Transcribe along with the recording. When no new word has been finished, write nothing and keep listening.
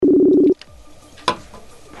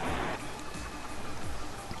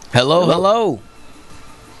Hello, hello.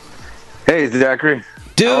 Hey, Zachary.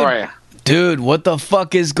 Dude, how are you? Dude, what the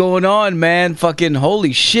fuck is going on, man? Fucking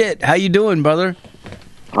holy shit. How you doing, brother?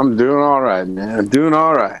 I'm doing all right, man. I'm doing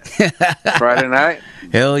all right. Friday night.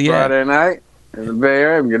 Hell yeah. Friday night in the Bay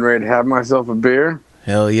Area. I'm getting ready to have myself a beer.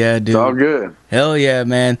 Hell yeah, dude. It's all good. Hell yeah,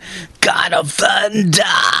 man. God of Thunder!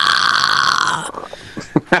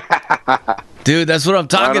 Dude, that's what I'm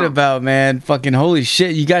talking about, man. Fucking holy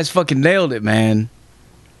shit. You guys fucking nailed it, man.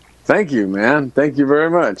 Thank you, man. Thank you very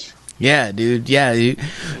much. Yeah, dude. Yeah,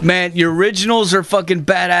 man, your originals are fucking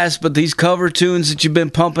badass, but these cover tunes that you've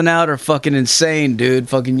been pumping out are fucking insane, dude.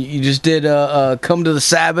 Fucking, you just did "Come to the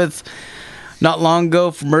Sabbath" not long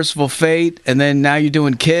ago for Merciful Fate, and then now you're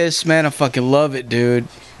doing "Kiss." Man, I fucking love it, dude.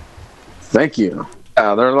 Thank you.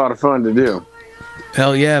 They're a lot of fun to do.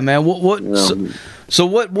 Hell yeah, man. What? So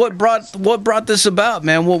what brought this about,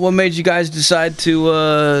 man? What made you guys decide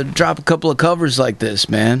to drop a couple of covers like this,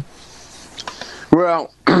 man?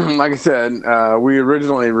 Well, like I said, we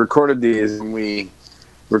originally recorded these, and we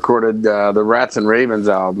recorded the Rats and Ravens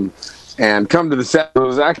album. And Come to the Sabbath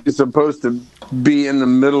was actually supposed to be in the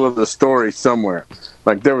middle of the story somewhere.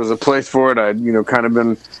 Like there was a place for it. I'd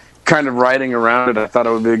been writing around it. I thought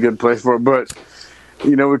it would be a good place for it, but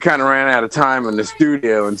we kind of ran out of time in the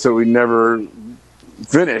studio, and so we never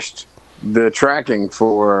finished the tracking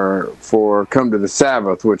for Come to the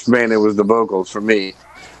Sabbath, which mainly was the vocals for me.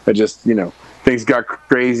 I just things got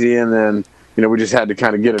crazy, and then we just had to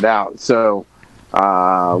kind of get it out. So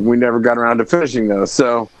we never got around to finishing those.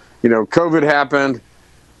 So COVID happened,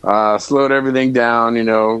 slowed everything down.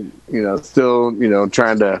 Still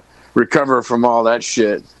trying to recover from all that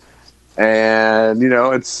shit. And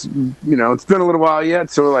it's been a little while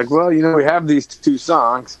yet. So we're like, well, we have these two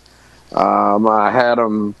songs. I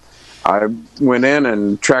went in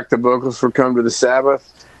and tracked the vocals for Come to the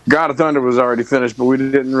Sabbath. God of Thunder was already finished, but we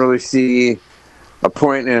didn't really see a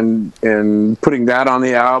point in putting that on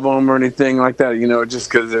the album or anything like that,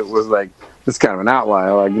 just because it was like, it's kind of an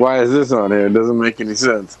outlier. Like, why is this on here? It doesn't make any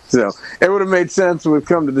sense. So it would have made sense with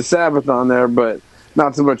Come to the Sabbath on there, but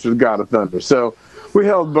not so much with God of Thunder. So we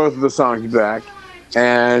held both of the songs back,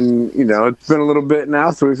 and it's been a little bit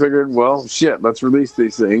now, so we figured, well, shit, let's release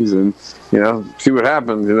these things and see what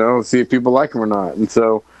happens. See if people like them or not. And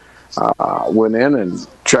so went in and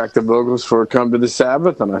tracked the vocals for Come to the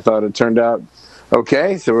Sabbath, and I thought it turned out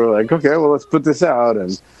okay. So we're like, okay, well, let's put this out.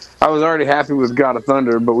 And I was already happy with God of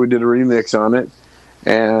Thunder, but we did a remix on it,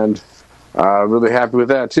 and really happy with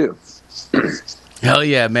that too. Hell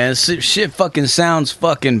yeah, man. Shit fucking sounds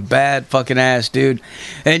fucking bad fucking ass, dude.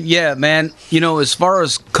 And yeah, man, as far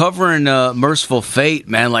as covering Merciful Fate,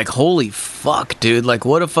 man, like, holy fuck, dude. Like,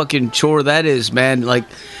 what a fucking chore that is, man. Like,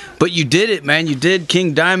 but you did it, man. You did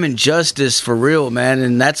King Diamond justice for real, man.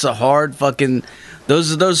 And that's a hard fucking...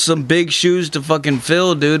 Those are some big shoes to fucking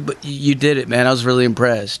fill, dude. But you did it, man. I was really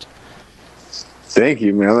impressed. Thank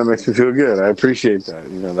you, man. That makes me feel good. I appreciate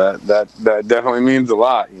that. That definitely means a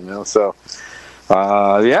lot, So...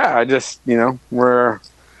 yeah, I just, we're,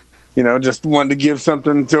 just wanted to give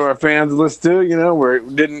something to our fans to listen to, we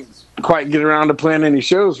didn't quite get around to playing any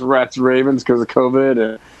shows for Rats and Ravens because of COVID.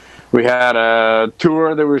 And we had a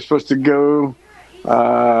tour that we were supposed to go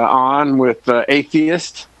on with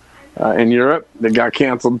Atheist in Europe that got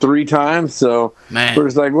canceled 3 times. So we're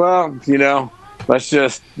just like, well, let's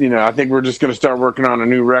just, I think we're just going to start working on a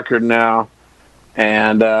new record now.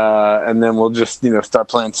 And then we'll just start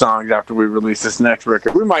playing songs after we release this next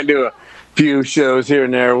record. We might do a few shows here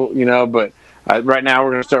and there, but right now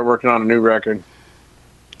we're gonna start working on a new record.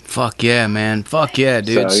 Fuck yeah, man! Fuck yeah,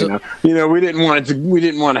 dude. So, we didn't want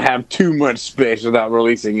to have too much space without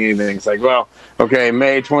releasing anything. It's like, well, okay,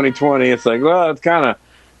 May 2020. It's like, well, it's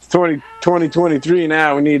 2023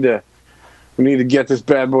 now. We need to get this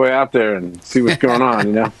bad boy out there and see what's going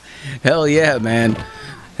on. Hell yeah, man.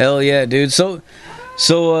 Hell yeah, dude. So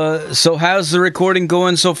how's the recording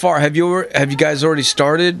going so far? Have you guys already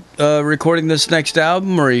started recording this next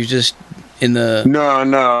album, or are you just in the?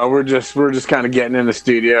 No, we're just kind of getting in the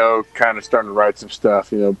studio, kind of starting to write some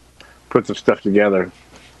stuff, put some stuff together.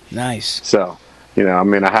 Nice. So, I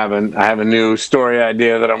have a new story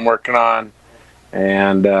idea that I'm working on,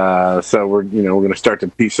 and so we're going to start to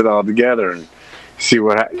piece it all together and see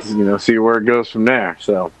where it goes from there.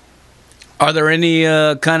 So. Are there any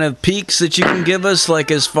kind of peaks that you can give us, like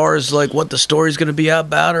as far as like what the story's going to be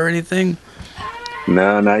about or anything?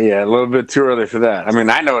 No, not yet. A little bit too early for that.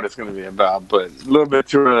 I know what it's going to be about, but a little bit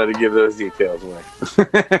too early to give those details away.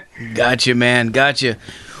 Gotcha, man. Gotcha.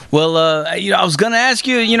 Well, I was gonna ask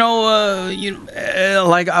you.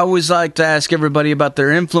 Like I always like to ask everybody about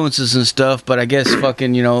their influences and stuff, but I guess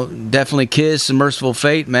fucking, definitely Kiss and Merciful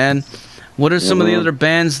Fate, man. What are some of the other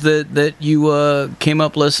bands that you came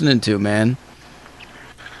up listening to, man?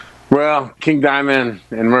 Well, King Diamond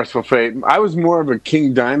and Merciful Fate. I was more of a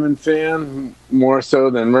King Diamond fan, more so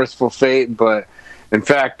than Merciful Fate. But in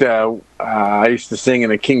fact, I used to sing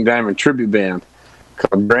in a King Diamond tribute band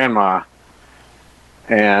called Grandma.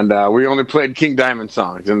 And we only played King Diamond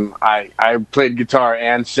songs, and I played guitar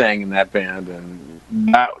and sang in that band, and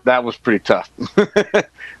that was pretty tough.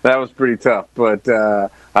 That was pretty tough, but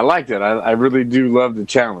I liked it. I really do love the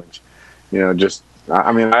challenge. I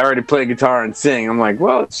already play guitar and sing. I'm like,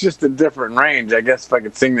 well, it's just a different range. I guess if I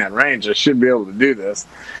could sing that range, I should be able to do this.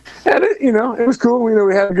 And it was cool.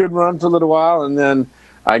 We had a good run for a little while, and then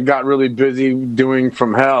I got really busy doing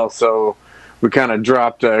From Hell, so we kind of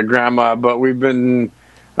dropped Grandma. But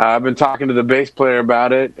I've been talking to the bass player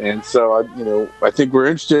about it, and so I think we're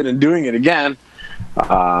interested in doing it again.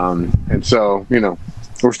 And so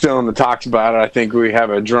we're still in the talks about it. I think we have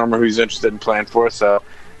a drummer who's interested in playing for us. So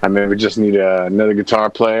we just need another guitar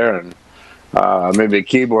player and maybe a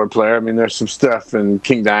keyboard player. I mean, there's some stuff in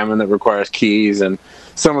King Diamond that requires keys and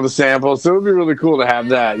some of the samples, so it would be really cool to have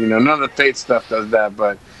that. None of the Fate stuff does that,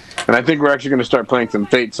 and I think we're actually going to start playing some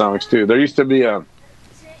Fate songs too. There used to be a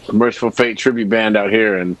Merciful Fate tribute band out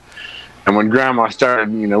here, and when Grandma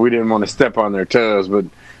started, we didn't want to step on their toes, but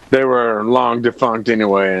they were long defunct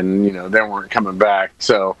anyway, and they weren't coming back.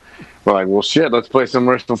 So we're like, well, shit, let's play some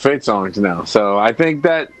Merciful Fate songs now. So I think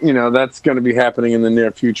that that's going to be happening in the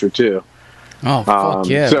near future too. Oh fuck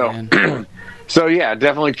yeah, man. So yeah,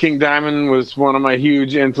 definitely King Diamond was one of my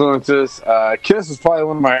huge influences. Kiss is probably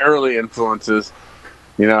one of my early influences.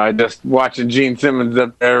 I just watching Gene Simmons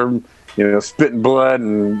up there, spitting blood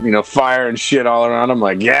and, fire and shit all around. I'm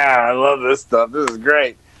like, yeah, I love this stuff. This is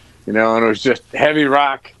great. And it was just heavy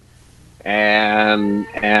rock. And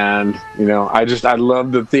I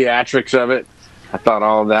loved the theatrics of it. I thought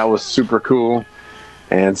all of that was super cool.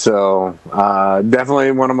 And so,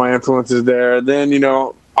 definitely one of my influences there. Then,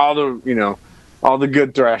 all the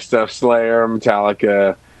good thrash stuff, Slayer,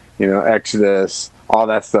 Metallica, Exodus, all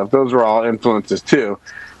that stuff. Those were all influences too.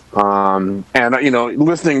 And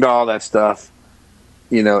listening to all that stuff,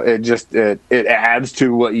 it adds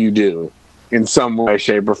to what you do in some way,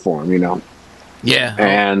 shape, or form. Yeah.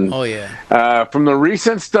 And oh yeah. From the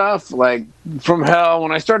recent stuff, like From Hell,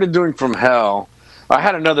 when I started doing From Hell, I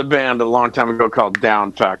had another band a long time ago called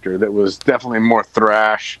Down Factor that was definitely more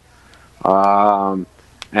thrash, and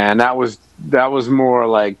that was more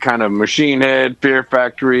like kind of Machine Head, Fear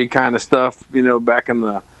Factory kind of stuff. Back in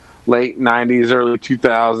the late '90s, early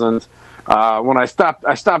 2000s. When I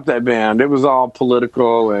stopped that band. It was all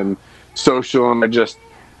political and social, and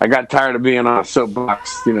I got tired of being on a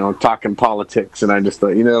soapbox, talking politics, and I just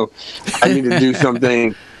thought, I need to do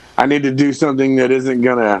something. I need to do something that isn't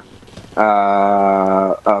gonna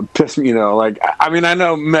piss me. I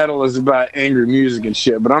know metal is about angry music and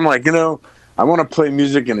shit, but I'm like, I want to play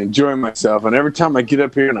music and enjoy myself. And every time I get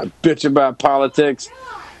up here and I bitch about politics,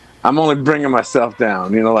 I'm only bringing myself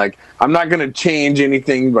down. I'm not going to change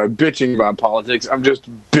anything by bitching about politics. I'm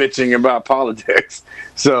just bitching about politics.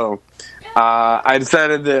 So I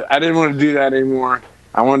decided that I didn't want to do that anymore.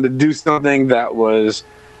 I wanted to do something that was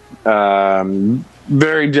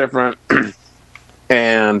very different.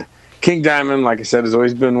 And King Diamond, like I said, has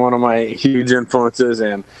always been one of my huge influences,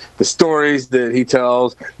 and the stories that he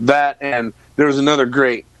tells, that, and there was another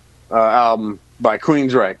great album by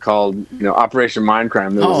Queensryche called, Operation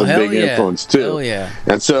Mindcrime. That was a big influence too. Hell yeah.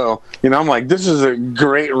 And so, I'm like, this is a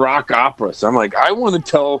great rock opera. So I'm like, I want to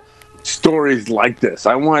tell stories like this.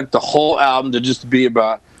 I want the whole album to just be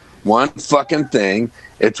about one fucking thing.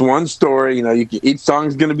 It's one story. Each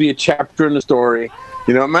song's going to be a chapter in the story.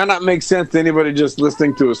 It might not make sense to anybody just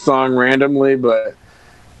listening to a song randomly, but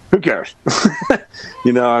who cares?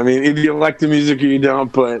 If you like the music or you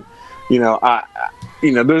don't, but,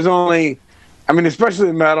 there's only, especially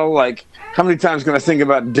in metal, like, how many times can I sing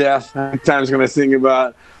about death? How many times can I sing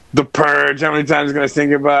about the purge? How many times can I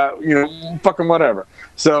sing about, fucking whatever?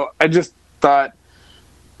 So I just thought,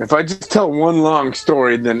 if I just tell one long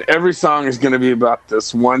story, then every song is going to be about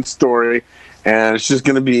this one story, and it's just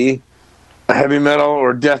going to be a heavy metal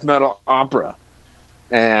or death metal opera.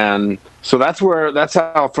 And so that's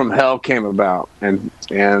how From Hell came about. And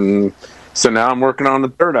so now I'm working on the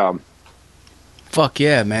third album. Fuck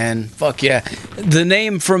yeah, man. Fuck yeah. The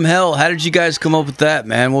name From Hell, how did you guys come up with that,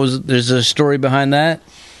 man? There's a story behind that?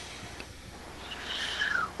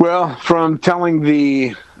 Well, from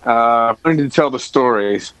learning to tell the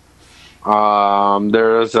stories,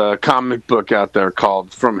 There's a comic book out there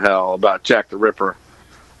called From Hell about Jack the Ripper,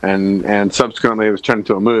 and subsequently it was turned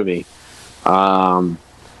into a movie. And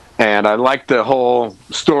I liked the whole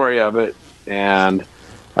story of it, and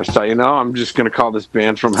I thought, I'm just going to call this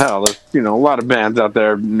band From Hell. There's, a lot of bands out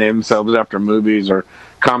there name themselves after movies or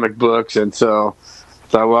comic books, and so I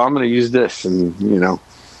thought, well, I'm going to use this, and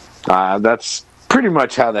that's pretty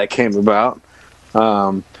much how that came about.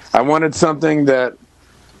 I wanted something that,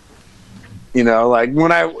 like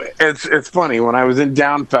it's funny, when I was in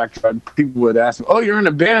Down Factor, people would ask me, "Oh, you're in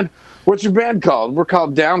a band? What's your band called?" We're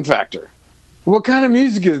called Down Factor. What kind of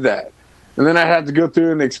music is that? And then I had to go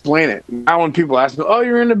through and explain it. Now when people ask me, "Oh,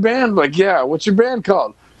 you're in a band?" Like, yeah. What's your band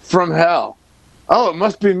called? From Hell. Oh, it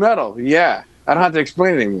must be metal. Yeah. I don't have to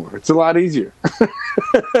explain it anymore. It's a lot easier.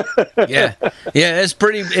 Yeah. It's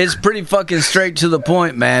pretty fucking straight to the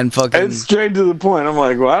point, man. Fucking. It's straight to the point. I'm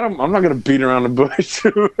like, well, I'm not gonna beat around the bush.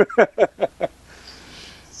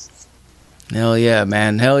 Hell yeah,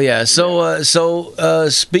 man. Hell yeah. So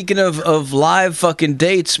speaking of live fucking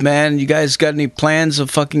dates, man, you guys got any plans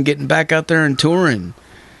of fucking getting back out there and touring?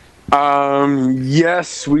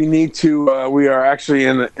 Yes, we need to. We are actually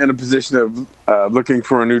in a position of looking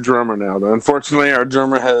for a new drummer now. Unfortunately, our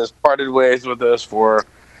drummer has parted ways with us for,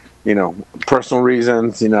 personal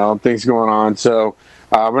reasons, things going on. So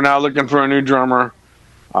we're now looking for a new drummer.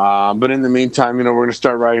 But in the meantime, we're going to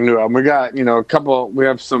start writing a new album. We got, a couple. We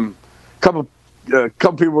have some couple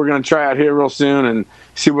people we're going to try out here real soon and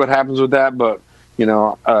see what happens with that. But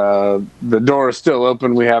the door is still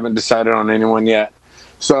open. We haven't decided on anyone yet.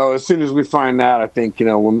 So as soon as we find that, I think,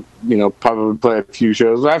 we'll, probably play a few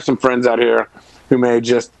shows. I have some friends out here who may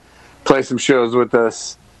just play some shows with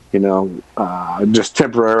us, just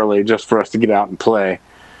temporarily, just for us to get out and play.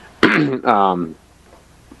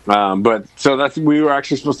 But so we were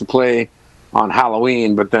actually supposed to play on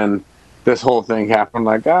Halloween, but then this whole thing happened.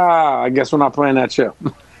 Like, I guess we're not playing that show.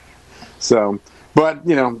 So, but,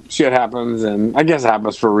 shit happens, and I guess it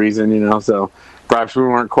happens for a reason, so perhaps we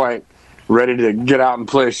weren't quite ready to get out and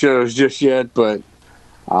play shows just yet, but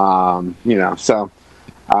so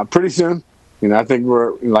pretty soon, I think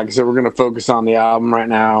like I said, we're going to focus on the album right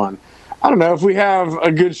now, and I don't know if we have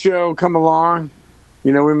a good show come along,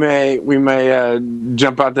 we may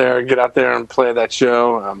jump out there and get out there and play that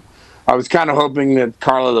show. I was kind of hoping that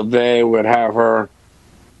Carla LeVay would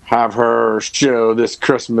have her show this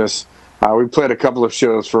Christmas. We played a couple of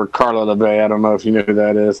shows for Carla LeVay. I don't know if you know who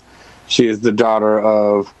that is. She is the daughter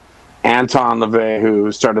of Anton LaVey,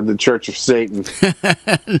 who started the Church of Satan.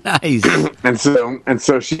 Nice. and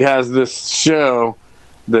so she has this show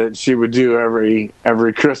that she would do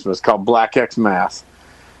every Christmas called Black Xmas,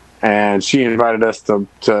 and she invited us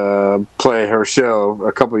to play her show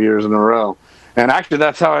a couple years in a row. And actually,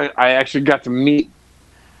 that's how I actually got to meet.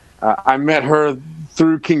 I met her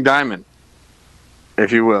through King Diamond,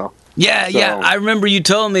 if you will. Yeah, I remember you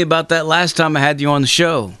telling me about that last time I had you on the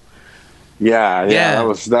show. Yeah, that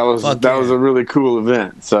was a really cool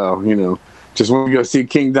event. So, just went to go see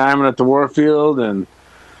King Diamond at the Warfield, and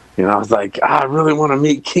I was like, I really want to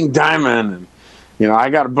meet King Diamond, and I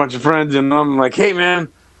got a bunch of friends, and I'm like, hey man,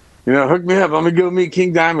 hook me up, I'm gonna go meet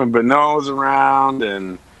King Diamond, but no one was around,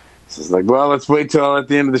 and so it's like, well, let's wait till at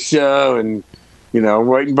the end of the show, and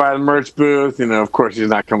waiting by the merch booth, of course he's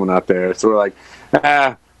not coming out there, so we're like,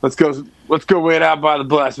 let's go wait out by the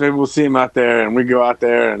bus, maybe we'll see him out there, and we go out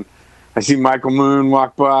there, and I see Michael Moon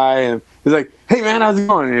walk by, and he's like, hey, man, how's it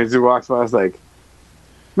going? And as he walks by, I was like,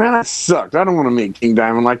 man, that sucked. I don't want to meet King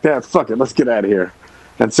Diamond like that. Fuck it. Let's get out of here.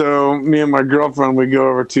 And so me and my girlfriend, we go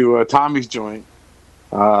over to Tommy's Joint,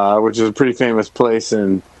 which is a pretty famous place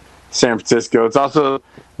in San Francisco. It's also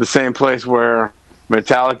the same place where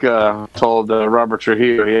Metallica told Robert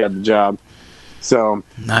Trujillo he had the job. So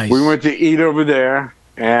nice. We went to eat over there.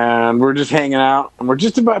 And we're just hanging out, and we're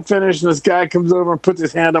just about finished, and this guy comes over and puts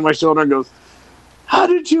his hand on my shoulder and goes, how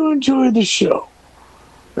did you enjoy the show?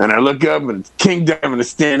 And I look up, and King Diamond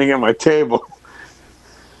is standing at my table.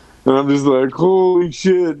 And I'm just like, holy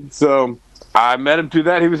shit. So I met him through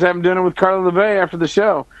that. He was having dinner with Carla LeVay after the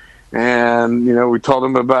show. And, we told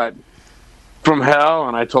him about From Hell,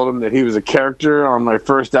 and I told him that he was a character on my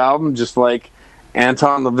first album, just like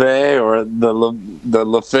Anton LaVey or the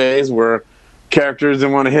LaFays were characters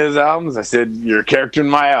in one of his albums. I said, you're a character in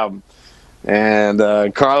my album. And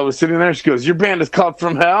Carla was sitting there. She goes, your band is called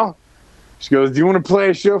From Hell? She goes, do you want to play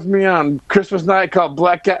a show for me on Christmas night called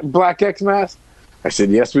Black Xmas? I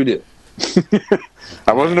said, yes, we do.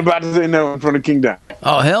 I wasn't about to say no in front of King Diamond.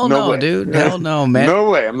 Oh, hell no, dude. Hell no, man. No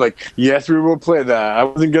way. I'm like, yes, we will play that. I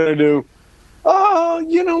wasn't going to do,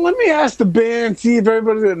 let me ask the band, see if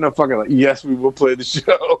everybody's going to fucking like, yes, we will play the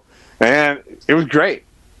show. And it was great.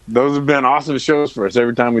 Those have been awesome shows for us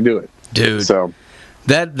every time we do it. Dude. So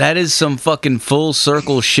that is some fucking full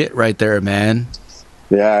circle shit right there, man.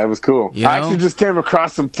 yeah, it was cool. You know? I actually just came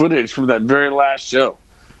across some footage from that very last show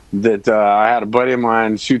that I had a buddy of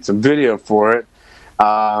mine shoot some video for it.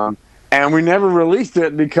 And we never released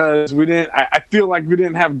it because we didn't. I feel like we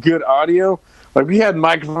didn't have good audio. Like we had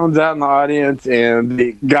microphones out in the audience, and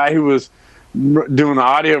the guy who was doing the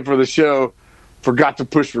audio for the show forgot to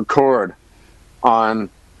push record on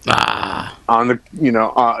the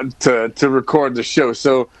to record the show.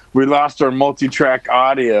 So we lost our multi-track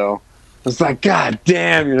audio. It's like, God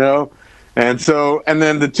damn, you know. And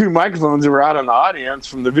then the two microphones that were out in the audience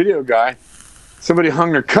from the video guy, somebody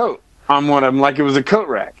hung their coat on one of them like it was a coat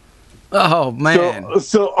rack. Oh man!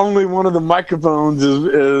 So only one of the microphones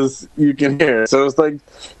is you can hear. So it's like,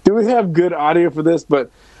 do we have good audio for this?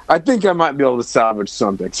 But I think I might be able to salvage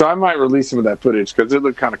something. So I might release some of that footage because it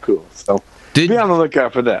looked kind of cool. So be on the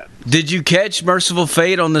lookout for that. Did you catch Merciful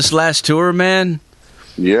Fate on this last tour, man?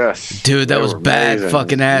 Yes, dude, that was bad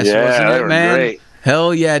fucking ass, wasn't it, man? Great.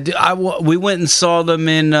 Hell yeah, dude. We went and saw them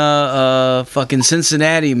in fucking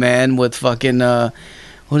Cincinnati, man, with fucking what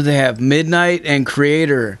do they have? Midnight and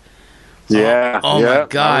Creator. Yeah. Oh my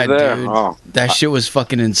God, dude. Oh. That shit was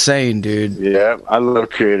fucking insane, dude. Yeah, I love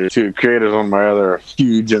Creator too. Creator's one of my other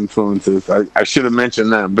huge influences. I should have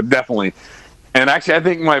mentioned them, but definitely. And actually, I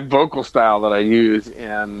think my vocal style that I use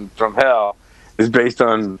in From Hell is based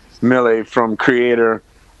on Millie from Creator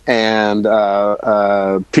and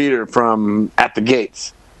Peter from At the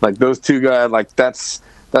Gates. Like those two guys, like that's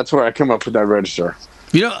where I come up with that register.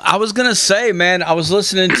 You know, I was gonna say, man, I was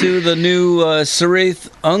listening to the new Sarith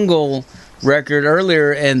Ungol record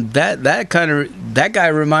earlier, and that guy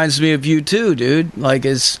reminds me of you too, dude. Like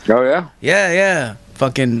it's yeah,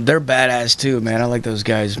 fucking they're badass too, man. I like those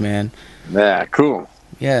guys, man. Yeah, cool.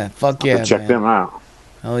 Yeah, fuck yeah, check them out.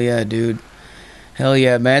 Hell yeah, dude. Hell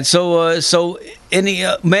yeah, man. So any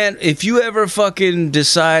man, if you ever fucking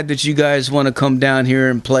decide that you guys want to come down here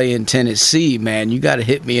and play in Tennessee, man, you got to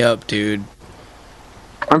hit me up, dude.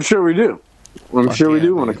 I'm sure we do. I'm sure we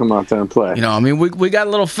do want to come out there and play. You know, I mean, we got a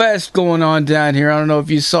little fest going on down here. I don't know if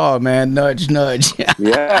you saw it, man. Nudge, nudge.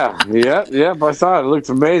 yeah. I saw it. It looks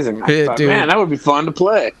amazing. I thought, man, that would be fun to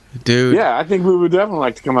play. Dude. Yeah, I think we would definitely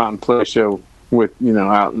like to come out and play a show with,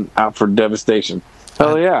 out for Devastation.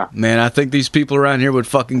 Hell yeah. Man, I think these people around here would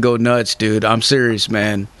fucking go nuts, dude. I'm serious,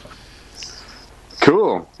 man.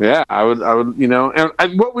 Cool. Yeah, I would,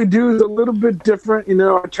 and what we do is a little bit different.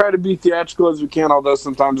 I try to be theatrical as we can, although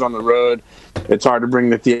sometimes on the road it's hard to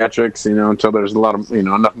bring the theatrics, until there's a lot of,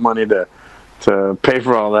 enough money to pay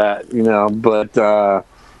for all that, but,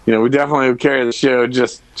 we definitely carry the show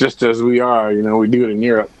just as we are, we do it in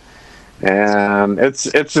Europe, and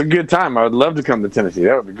it's a good time. I would love to come to Tennessee.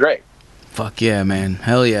 That would be great. Fuck yeah, man.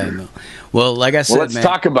 Hell yeah. Well, like I said, let's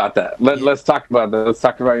talk about that. Let's talk about that. Let's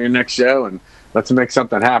talk about your next show, and let's make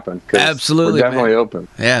something happen. Absolutely, we're definitely open.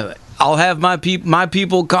 Yeah, I'll have my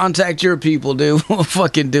people contact your people, dude. We'll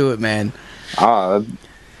fucking do it, man.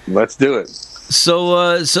 Let's do it.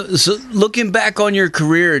 So looking back on your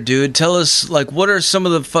career, dude, tell us what's some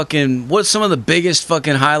of the biggest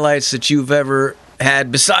fucking highlights that you've ever had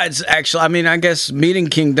besides actually, I mean, I guess meeting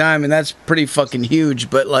King Diamond, that's pretty fucking huge,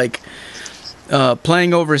 but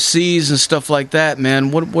playing overseas and stuff like that,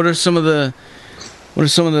 man. What are some of the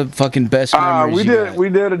fucking best memories? We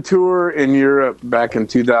did a tour in Europe back in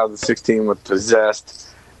 2016 with Possessed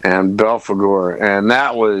and Belphegor, and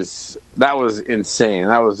that was insane.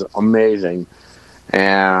 That was amazing,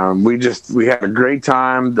 and we had a great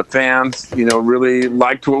time. The fans, really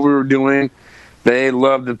liked what we were doing. They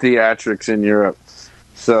loved the theatrics in Europe,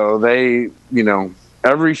 so they,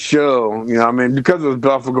 every show, because it was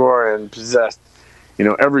Belphegor and Possessed,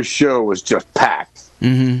 every show was just packed.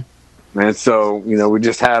 Mm-hmm. And so, we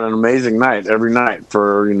just had an amazing night every night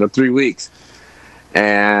for, 3 weeks.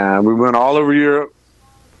 And we went all over Europe,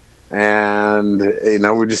 and,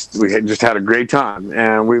 we just had a great time.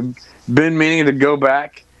 And we've been meaning to go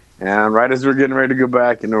back, and right as we're getting ready to go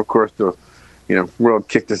back, of course, the, world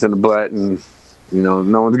kicked us in the butt, and, no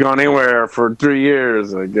one's gone anywhere for 3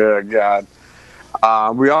 years. Like, oh, God.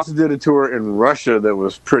 We also did a tour in Russia that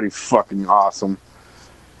was pretty fucking awesome.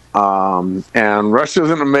 And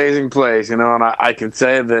Russia's an amazing place, and I can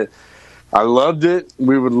say that I loved it.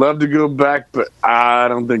 We would love to go back, but I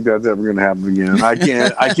don't think that's ever going to happen again.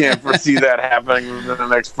 I can't foresee that happening within the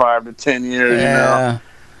next 5 to 10 years. Yeah.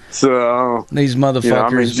 So these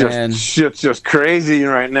motherfuckers, shit's just crazy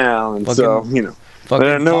right now, and fucking,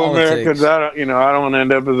 there are no Americans. I don't want to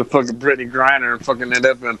end up as a fucking Brittany Griner and fucking end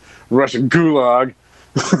up in Russian gulag.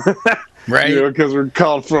 Right. You know, because we're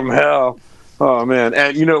called from hell. Oh, man.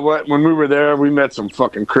 And you know what? When we were there, we met some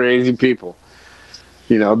fucking crazy people.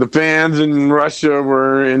 You know, the fans in Russia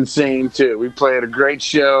were insane, too. We played a great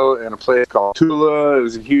show in a place called Tula. It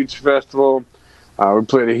was a huge festival. We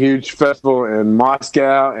played a huge festival in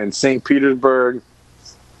Moscow and St. Petersburg.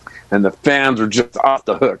 And the fans were just off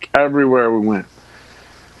the hook everywhere we went.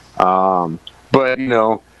 But, you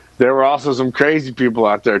know, there were also some crazy people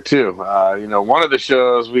out there, too. You know, one of the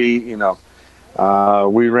shows we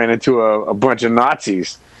ran into a bunch of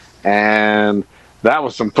Nazis. And that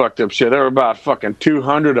was some fucked up shit. There were about fucking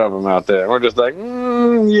 200 of them out there. We're just like,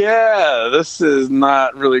 yeah, this is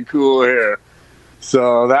not really cool here.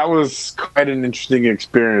 So that was quite an interesting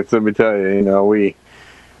experience, let me tell you. You know,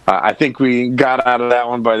 I think we got out of that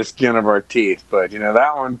one by the skin of our teeth. But, you know,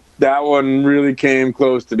 that one really came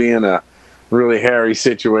close to being a really hairy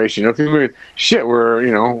situation. You know,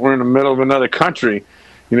 we're in the middle of another country.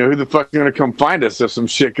 You know, who the fuck is going to come find us if some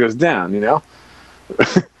shit goes down, you know?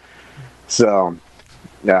 So...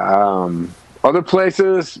 yeah, other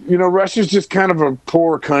places, you know, Russia's just kind of a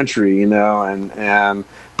poor country, you know,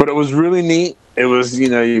 but it was really neat. It was, you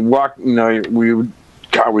know, you walk, you know,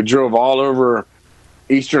 we drove all over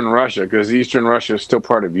Eastern Russia because Eastern Russia is still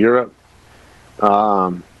part of Europe.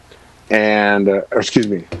 Western,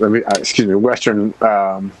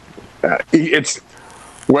 it's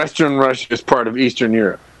Western Russia is part of Eastern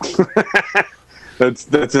Europe.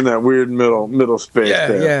 That's in that weird middle space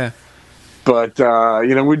there. Yeah. But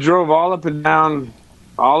you know, we drove all up and down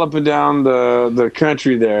the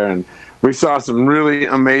country there, and we saw some really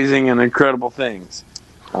amazing and incredible things.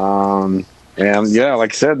 And yeah,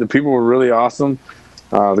 like I said, the people were really awesome.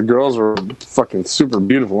 The girls were fucking super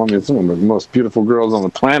beautiful. I mean, some of the most beautiful girls on the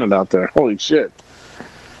planet out there. Holy shit!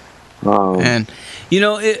 And you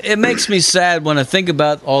know, it makes me sad when I think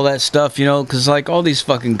about all that stuff. You know, because like all these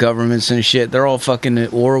fucking governments and shit, they're all fucking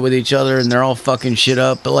at war with each other, and they're all fucking shit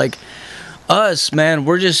up. But like. Us, man,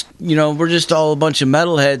 we're just all a bunch of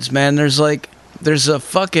metalheads, man. There's a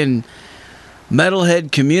fucking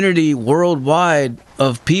metalhead community worldwide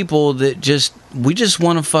of people that we just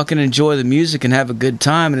want to fucking enjoy the music and have a good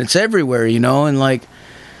time, and it's everywhere, you know, and like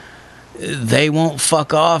they won't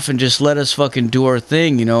fuck off and just let us fucking do our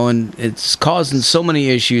thing, you know, and it's causing so many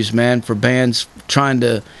issues, man, for bands trying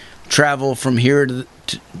to travel from here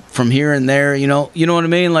from here and there, you know what I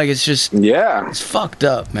mean? Like it's just it's fucked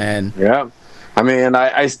up, man. Yeah. I mean,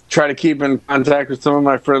 I try to keep in contact with some of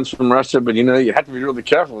my friends from Russia, but, you know, you have to be really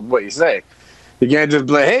careful with what you say. You can't just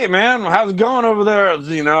be like, hey, man, how's it going over there?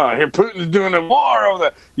 You know, I hear Putin's doing a war over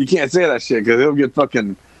there. You can't say that shit because he'll get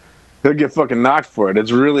fucking knocked for it. It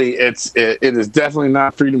is definitely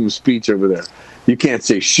not freedom of speech over there. You can't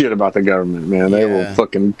say shit about the government, man. They will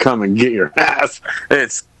fucking come and get your ass.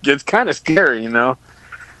 It's kind of scary, you know.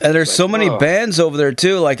 And there's so many bands over there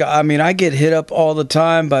too. Like, I mean, I get hit up all the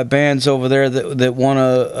time by bands over there that want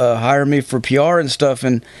to hire me for PR and stuff.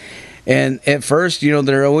 And at first, you know,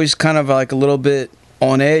 they're always kind of like a little bit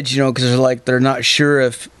on edge, you know, because they're not sure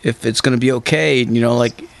if it's going to be okay, you know,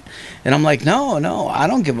 like. And I'm like, no, I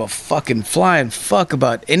don't give a fucking flying fuck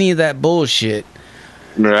about any of that bullshit.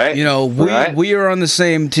 Right. You know, we are on the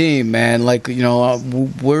same team, man. Like, you know,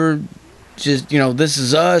 we're just, you know, this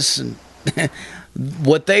is us and.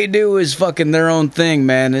 What they do is fucking their own thing,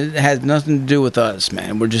 man. It has nothing to do with us,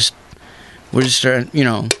 man. We're just trying, you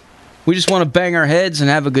know, we just want to bang our heads and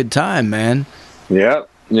have a good time, man. Yep.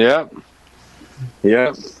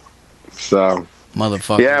 So,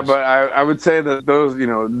 motherfuckers. Yeah, but I would say that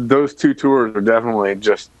those two tours are definitely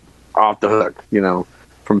just off the hook, you know,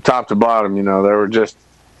 from top to bottom. You know, there were just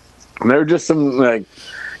some, like,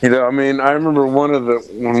 you know, I mean, I remember when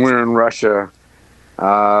we were in Russia.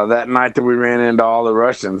 That night that we ran into all the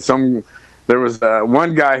Russians, there was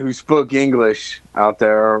one guy who spoke English out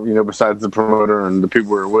there, you know, besides the promoter and the people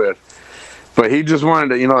we were with. But he just wanted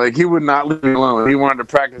to, you know, like he would not leave me alone. He wanted to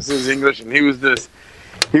practice his English, and he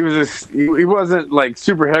wasn't like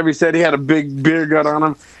super heavy set. He had a big beer gut on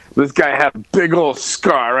him. This guy had a big old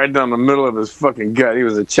scar right down the middle of his fucking gut. He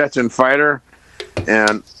was a Chechen fighter.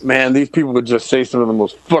 And, man, these people would just say some of the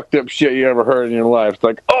most fucked up shit you ever heard in your life. It's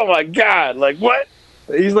like, oh, my God, like, what?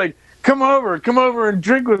 He's like, come over and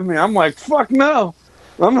drink with me. I'm like, fuck no.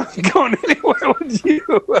 I'm not going anywhere with you.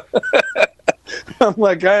 I'm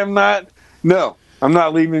like, I'm not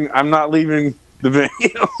leaving the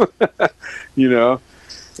venue. You know?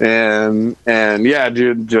 And yeah,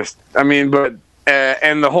 dude, just, I mean, but,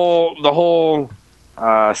 and the whole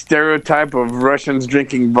stereotype of Russians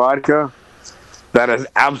drinking vodka, that is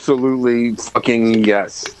absolutely fucking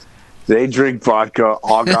yes. they drink vodka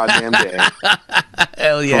all goddamn day.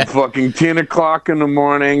 Hell yeah. From fucking 10 o'clock in the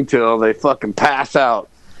morning till they fucking pass out.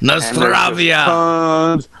 Nostravia.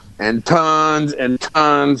 Tons and tons and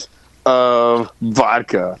tons of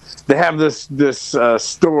vodka. They have this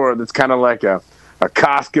store that's kind of like a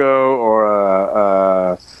Costco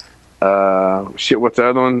or what's the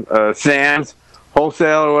other one? Sam's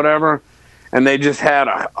wholesale or whatever. And they just had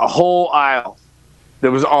a whole aisle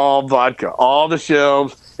that was all vodka. All the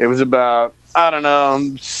shelves. It was about,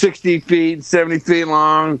 60 feet, 70 feet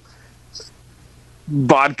long.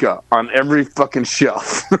 Vodka on every fucking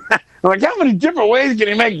shelf. I'm like, how many different ways can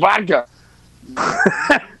you make vodka?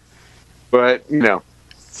 But,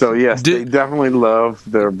 so yes, they definitely love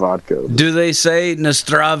their vodka. Do they say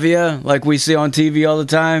Nostravia like we see on TV all the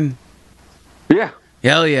time? Yeah.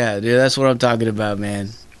 Hell yeah, dude. That's what I'm talking about, man.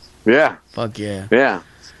 Yeah. Fuck yeah. Yeah.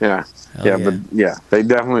 Yeah. But they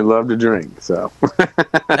definitely love to drink. So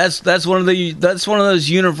that's one of those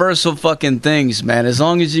universal fucking things, man. As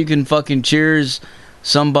long as you can fucking cheers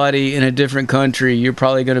somebody in a different country, you're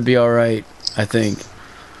probably gonna be all right. I think.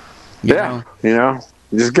 You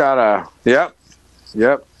just gotta. Yep.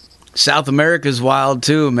 South America's wild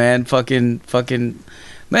too, man. Fucking.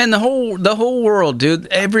 Man, the whole world, dude.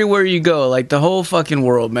 Everywhere you go, like the whole fucking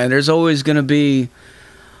world, man. There's always gonna be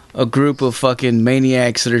a group of fucking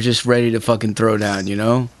maniacs that are just ready to fucking throw down,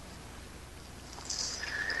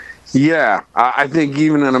 Yeah, I think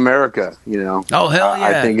even in America, Oh hell yeah!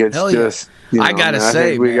 I think it's just. I gotta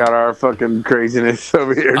say, we got our fucking craziness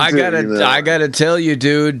over here. I gotta tell you,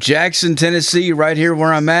 dude. Jackson, Tennessee, right here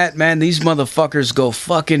where I'm at, man. These motherfuckers go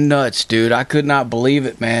fucking nuts, dude. I could not believe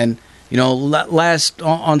it, man.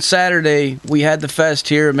 On Saturday we had the fest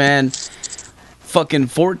here, man. Fucking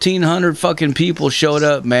 1,400 fucking people showed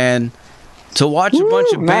up, man, to watch a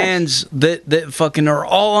bunch of bands that fucking are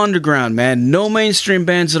all underground, man. No mainstream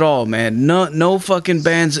bands at all, man. No fucking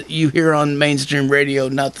bands that you hear on mainstream radio,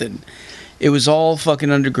 nothing. It was all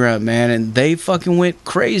fucking underground, man, and they fucking went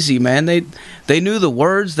crazy, man. They knew the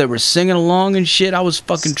words, they were singing along and shit. I was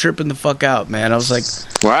fucking tripping the fuck out, man. I was like,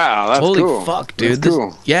 wow, that's holy cool. Fuck, dude. That's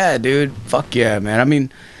cool. Yeah, dude. Fuck yeah, man. I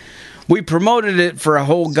mean, we promoted it for a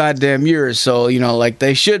whole goddamn year or so, like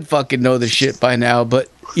they should fucking know the shit by now, but,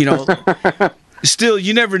 still,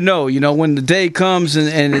 you never know, when the day comes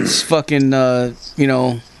and it's fucking,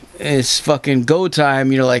 it's fucking go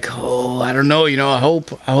time, you're like, oh, I don't know, I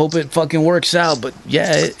hope it fucking works out, but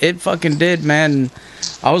yeah, it fucking did, man.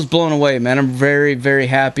 I was blown away, man. I'm very, very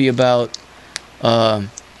happy about,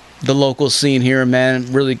 the local scene here, man.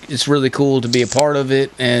 It's really cool to be a part of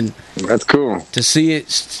it, and that's cool to see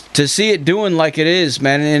it doing like it is,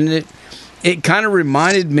 man. And it kind of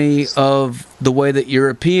reminded me of the way that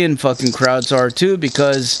European fucking crowds are too,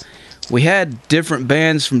 because we had different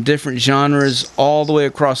bands from different genres all the way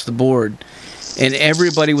across the board, and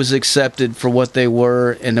everybody was accepted for what they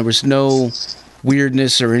were, and there was no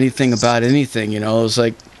weirdness or anything about anything. It was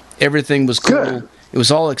like everything was cool. Good. It was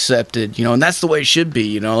all accepted, and that's the way it should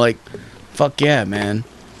be, like, fuck yeah, man.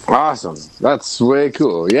 Awesome. That's way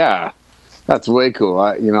cool. Yeah, that's way cool.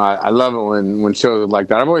 I love it when shows are like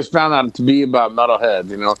that. I've always found that to be about metalheads,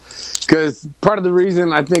 because part of the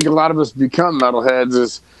reason I think a lot of us become metalheads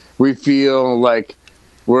is we feel like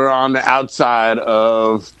we're on the outside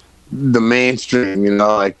of the mainstream,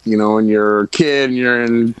 when you're a kid and you're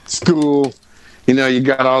in school, you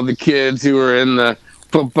got all the kids who are in the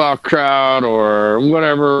football crowd or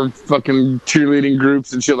whatever fucking cheerleading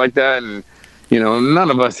groups and shit like that, and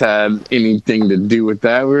none of us had anything to do with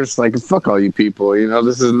that. We were just like, fuck all you people,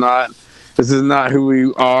 this is not who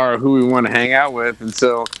we are, who we want to hang out with. And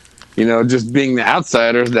so just being the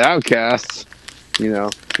outsiders, the outcasts,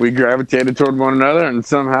 we gravitated toward one another, and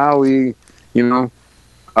somehow we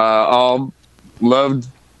all loved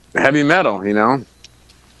heavy metal, and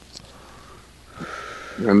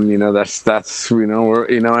that's we're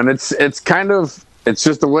and it's kind of, it's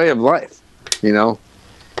just a way of life.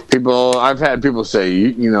 I've had people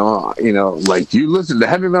say, like, you listen to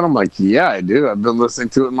heavy metal? I'm like, yeah, I do. I've been listening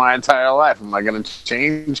to it my entire life. Am I going to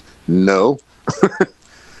change? No.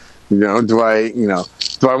 Do I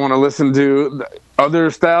want to listen to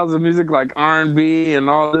other styles of music like R&B and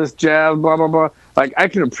all this jazz, blah blah blah? Like, I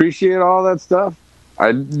can appreciate all that stuff.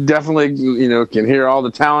 I definitely can hear all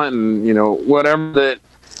the talent and whatever that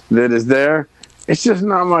is there. It's just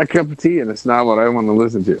not my cup of tea, and it's not what I want to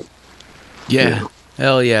listen to. Yeah.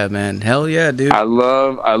 Hell yeah, man. Hell yeah, dude. I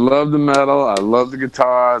love the metal. I love the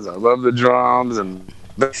guitars. I love the drums, and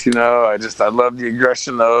I love the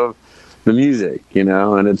aggression of the music,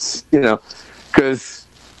 and it's, because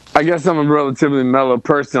I guess I'm a relatively mellow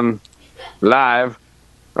person live,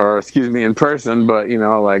 or excuse me, in person, but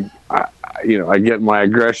like I get my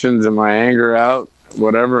aggressions and my anger out,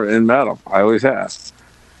 whatever, in metal. I always have.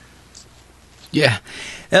 Yeah.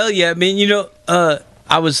 Hell yeah. I mean,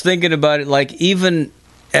 I was thinking about it, like, even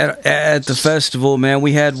at the festival, man,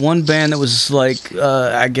 we had one band that was like,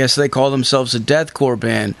 I guess they call themselves a deathcore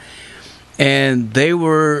band. And they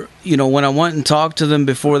were, when I went and talked to them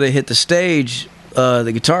before they hit the stage,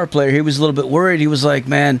 the guitar player, he was a little bit worried. He was like,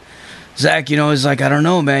 man, Zach, he's like, I don't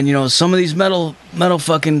know, man. Some of these metal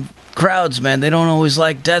fucking crowds, man, they don't always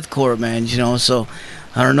like deathcore, man, so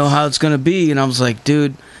I don't know how it's going to be. And I was like,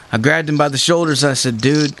 dude, I grabbed him by the shoulders. I said,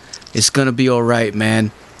 dude, it's going to be all right,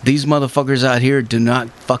 man. These motherfuckers out here do not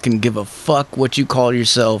fucking give a fuck what you call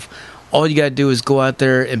yourself. All you got to do is go out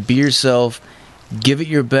there and be yourself, give it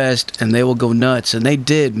your best, and they will go nuts. And they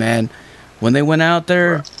did, man. When they went out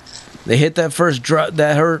there, they hit that first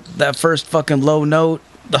that first fucking low note.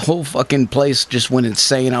 The whole fucking place just went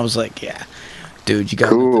insane. I was like, yeah, dude, you got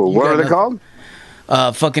cool. What are they called?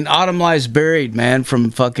 Fucking Autumn Lies Buried, man, from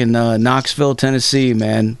fucking Knoxville, Tennessee,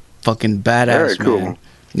 man. Fucking badass, very cool. Man.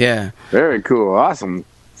 Yeah. Very cool. Awesome.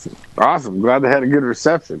 Glad they had a good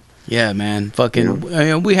reception. Yeah, man.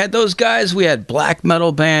 Fucking, we had those guys. We had black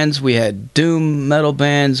metal bands. We had doom metal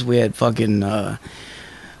bands. We had fucking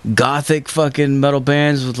gothic fucking metal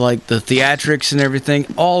bands with like the theatrics and everything.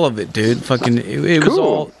 All of it, dude. Fucking, it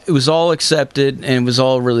cool. was all accepted, and it was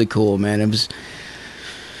all really cool, man. It was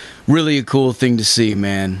really a cool thing to see,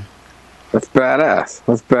 man. That's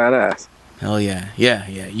badass. Hell yeah.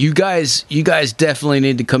 You guys definitely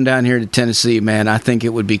need to come down here to Tennessee, man. I think it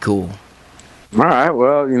would be cool. All right.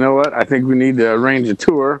 Well, you know what? I think we need to arrange a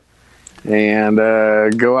tour and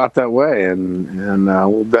go out that way, and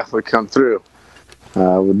we'll definitely come through.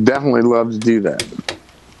 Would definitely love to do that.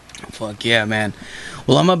 Fuck yeah, man.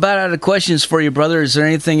 Well, I'm about out of questions for you, brother. Is there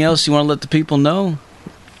anything else you want to let the people know?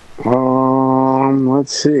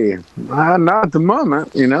 Let's see. Not at the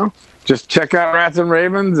moment, Just check out Rats and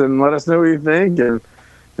Ravens and let us know what you think, and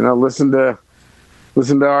listen to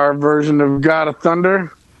our version of God of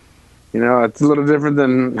Thunder. It's a little different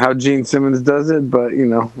than how Gene Simmons does it, but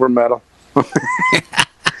we're metal.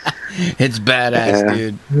 It's badass,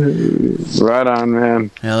 dude. Right on, man.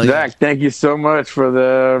 Hell yeah. Zach, thank you so much for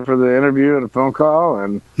the interview and the phone call.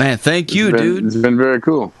 And man, thank you, dude. It's been very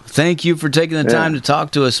cool. Thank you for taking the time to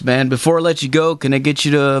talk to us, man. Before I let you go, can I get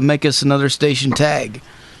you to make us another station tag?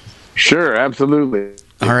 Sure, absolutely.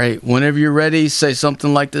 All right, whenever you're ready, say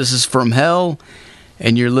something like "This is from hell,"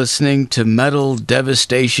 and you're listening to Metal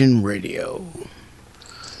Devastation Radio.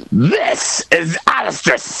 This is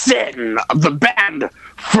Alistair Sin of the band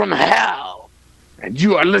From Hell, and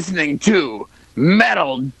you are listening to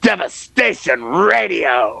Metal Devastation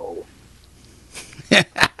Radio.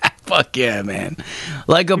 Fuck yeah, man.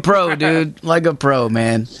 Like a pro, dude. Like a pro,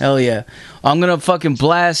 man. Hell yeah. I'm gonna fucking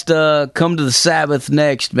blast Come to the Sabbath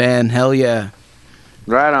next, man. Hell yeah.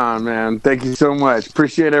 Right on, man. Thank you so much.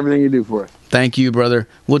 Appreciate everything you do for us. Thank you, brother.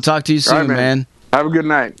 We'll talk to you soon, right, man. Have a good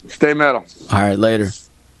night. Stay metal. All right, later.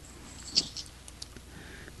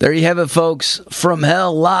 There you have it, folks. From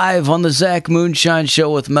Hell, live on the Zach Moonshine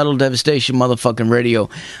Show with Metal Devastation motherfucking radio.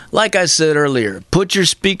 Like I said earlier, put your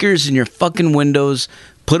speakers in your fucking windows,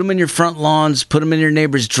 put them in your front lawns, put them in your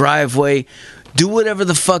neighbor's driveway. Do whatever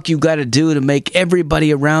the fuck you gotta do to make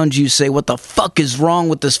everybody around you say, what the fuck is wrong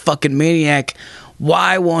with this fucking maniac?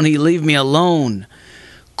 Why won't he leave me alone?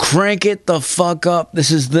 Crank it the fuck up. This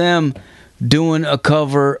is them doing a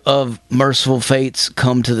cover of Merciful Fate's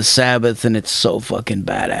Come to the Sabbath, and it's so fucking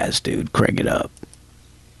badass, dude. Crank it up.